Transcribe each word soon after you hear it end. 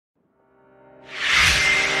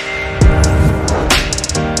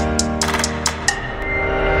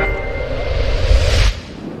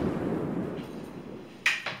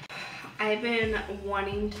I've been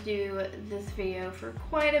wanting to do this video for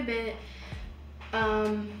quite a bit.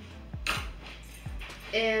 And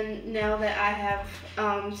now that I have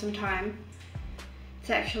some time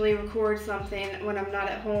to actually record something when I'm not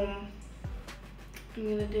at home, I'm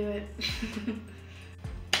gonna do it.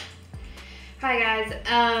 Hi guys,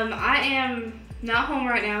 I am not home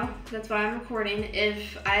right now. That's why I'm recording.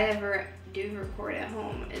 If I ever do record at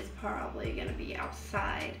home, it's probably gonna be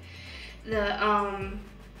outside. The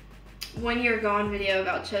 1 year gone video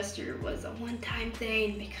about Chester was a one-time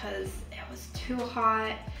thing because it was too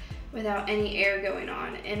hot without any air going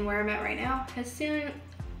on, and where I'm at right now has ceiling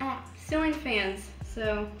fans,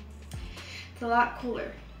 so it's a lot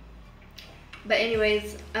cooler. But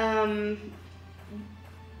anyways, what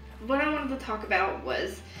I wanted to talk about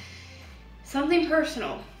was something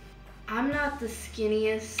personal. I'm not the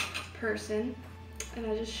skinniest person, and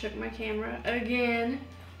I just shook my camera again.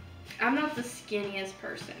 I'm not the skinniest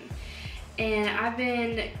person, and I've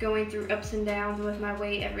been going through ups and downs with my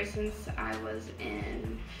weight ever since I was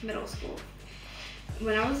in middle school.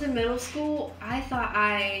 When I was in middle school, I thought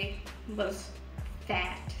I was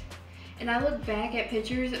fat, and I look back at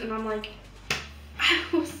pictures and I'm like, I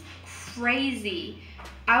was crazy.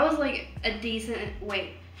 I was like a decent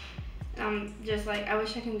weight. I'm just like, I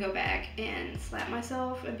wish I could go back and slap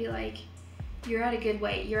myself and be like, you're at a good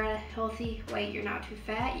weight, you're at a healthy weight, you're not too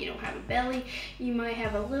fat, you don't have a belly, you might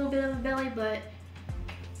have a little bit of a belly, but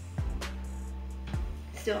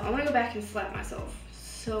still, I want to go back and slap myself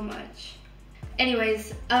so much.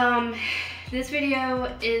 Anyways, this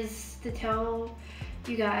video is to tell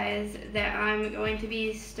you guys that I'm going to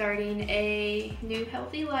be starting a new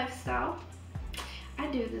healthy lifestyle. I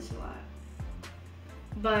do this a lot,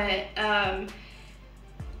 but I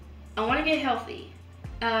want to get healthy.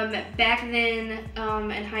 Back then,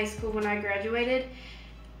 in high school when I graduated,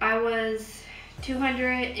 I was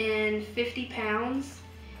 250 pounds,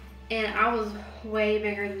 and I was way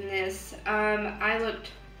bigger than this. I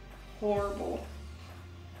looked horrible,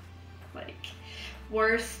 like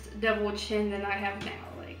worst double chin than I have now,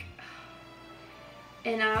 like.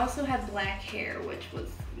 And I also had black hair, which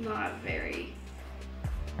was not very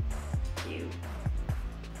cute.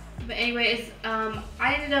 But anyways,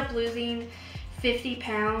 I ended up losing 50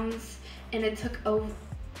 pounds, and it took a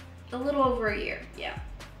little over a year, yeah.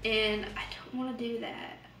 And I don't want to do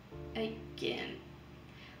that again.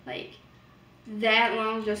 Like, that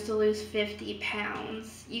long just to lose 50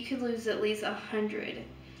 pounds. You could lose at least 100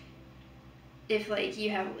 if, like, you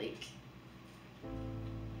have, like,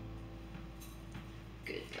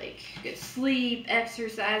 good sleep,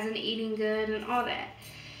 exercise, and eating good, and all that.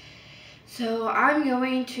 So I'm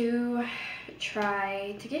going to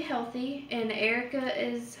try to get healthy, and Erica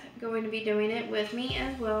is going to be doing it with me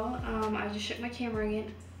as well. I just shook my camera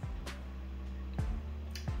again.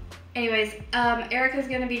 Anyways, Erica's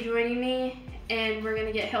going to be joining me, and we're going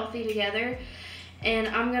to get healthy together. And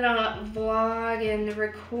I'm going to vlog and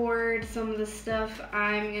record some of the stuff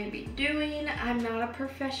I'm going to be doing. I'm not a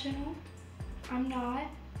professional. I'm not.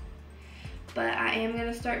 But I am going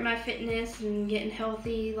to start my fitness and getting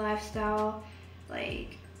healthy lifestyle,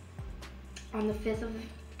 like, on the 5th of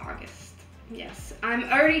August. Yes, I'm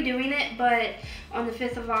already doing it, but on the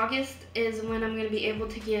 5th of August is when I'm going to be able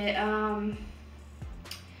to get,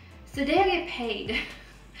 it's the day I get paid.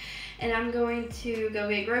 And I'm going to go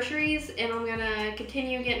get groceries, and I'm going to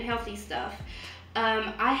continue getting healthy stuff.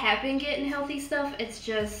 I have been getting healthy stuff, it's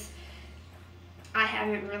just, I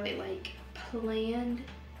haven't really, like, planned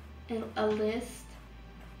a list.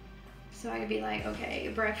 So I could be like, okay,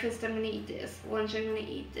 breakfast I'm going to eat this, lunch I'm going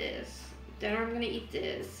to eat this, dinner I'm going to eat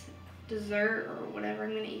this, dessert or whatever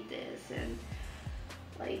I'm going to eat this. And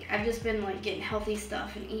like, I've just been like getting healthy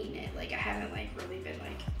stuff and eating it. Like, I haven't like really been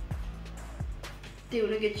like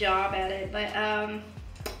doing a good job at it. But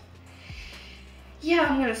yeah,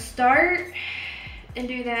 I'm going to start and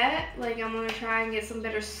do that. Like, I'm going to try and get some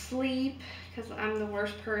better sleep because I'm the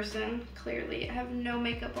worst person. Clearly, I have no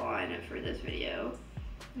makeup on for this video.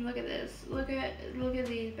 And look at this. Look at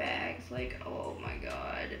these bags. Like, oh my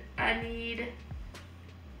god. I need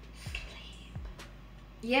sleep.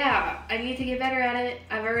 Yeah, I need to get better at it.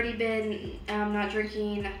 I've already been not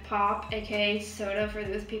drinking pop, aka soda, for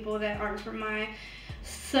those people that aren't from my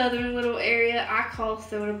southern little area. I call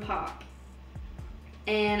soda pop.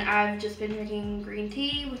 And I've just been drinking green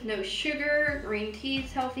tea with no sugar. Green tea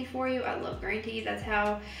is healthy for you. I love green tea. That's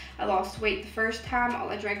how I lost weight the first time. All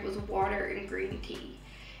I drank was water and green tea.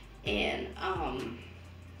 And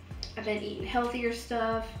I've been eating healthier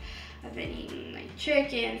stuff. I've been eating like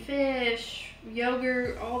chicken, fish,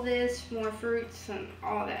 yogurt, all this, more fruits and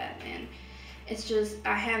all that. And it's just,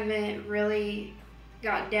 I haven't really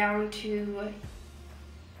got down to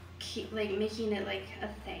like making it like a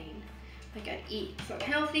thing. Like I'd eat some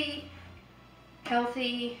healthy,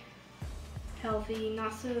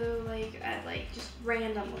 not so like I like just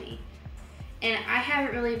randomly. And I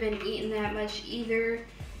haven't really been eating that much either,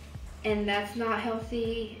 and that's not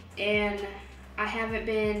healthy. And I haven't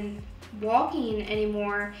been walking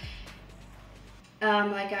anymore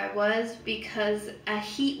like I was, because a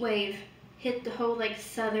heat wave hit the whole like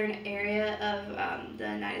southern area of the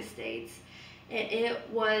United States, and it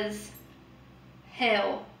was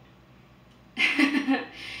hell.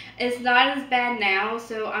 It's not as bad now,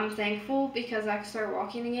 so I'm thankful because I can start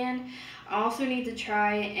walking again. I also need to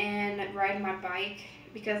try and ride my bike,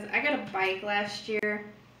 because I got a bike last year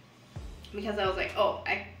because I was like, oh,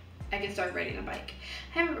 I can start riding a bike.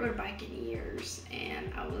 I haven't rode a bike in years,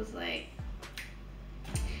 and I was like,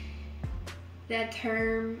 that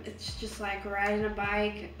term, it's just like riding a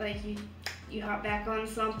bike, like you hop back on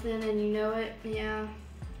something and you know it. Yeah,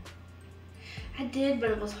 I did,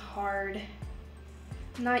 but it was hard.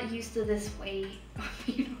 I'm not used to this weight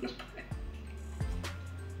being on a bike.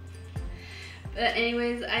 But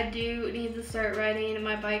anyways, I do need to start riding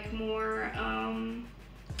my bike more.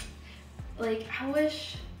 Like I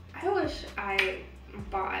wish I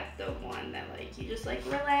bought the one that like you just like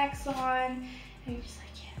relax on and you're just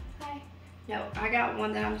like, yeah, bye. No, I got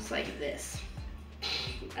one that I'm just like this.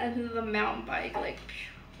 And this is a mountain bike, like.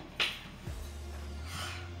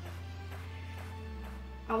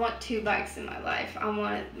 I want 2 bikes in my life. I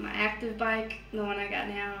want my active bike, the one I got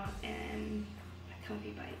now, and my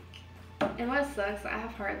comfy bike. And what sucks, I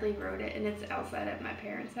have hardly rode it, and it's outside at my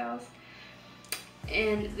parents' house.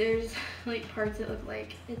 And there's like parts that look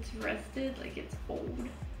like it's rusted, like it's old.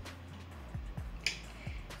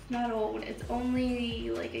 It's not old, it's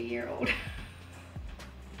only like a year old.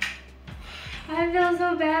 I feel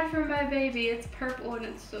so bad for my baby. It's purple and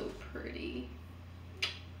it's so pretty.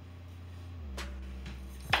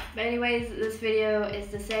 But anyways, this video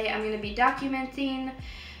is to say I'm going to be documenting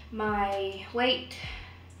my weight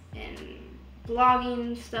and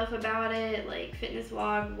blogging stuff about it, like fitness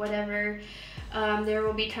vlog, whatever. There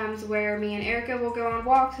will be times where me and Erica will go on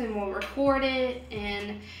walks and we'll record it,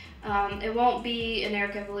 and it won't be an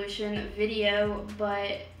Erica Evolution video,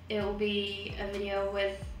 but it will be a video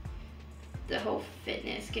with the whole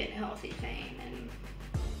fitness, getting healthy thing. And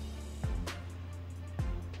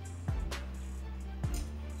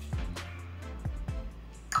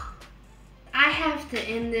I have to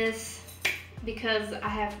end this because I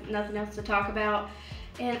have nothing else to talk about,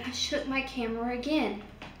 and I shook my camera again.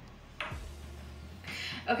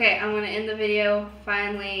 Okay, I'm gonna end the video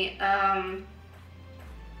finally.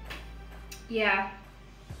 Yeah,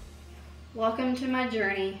 welcome to my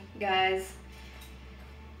journey, guys.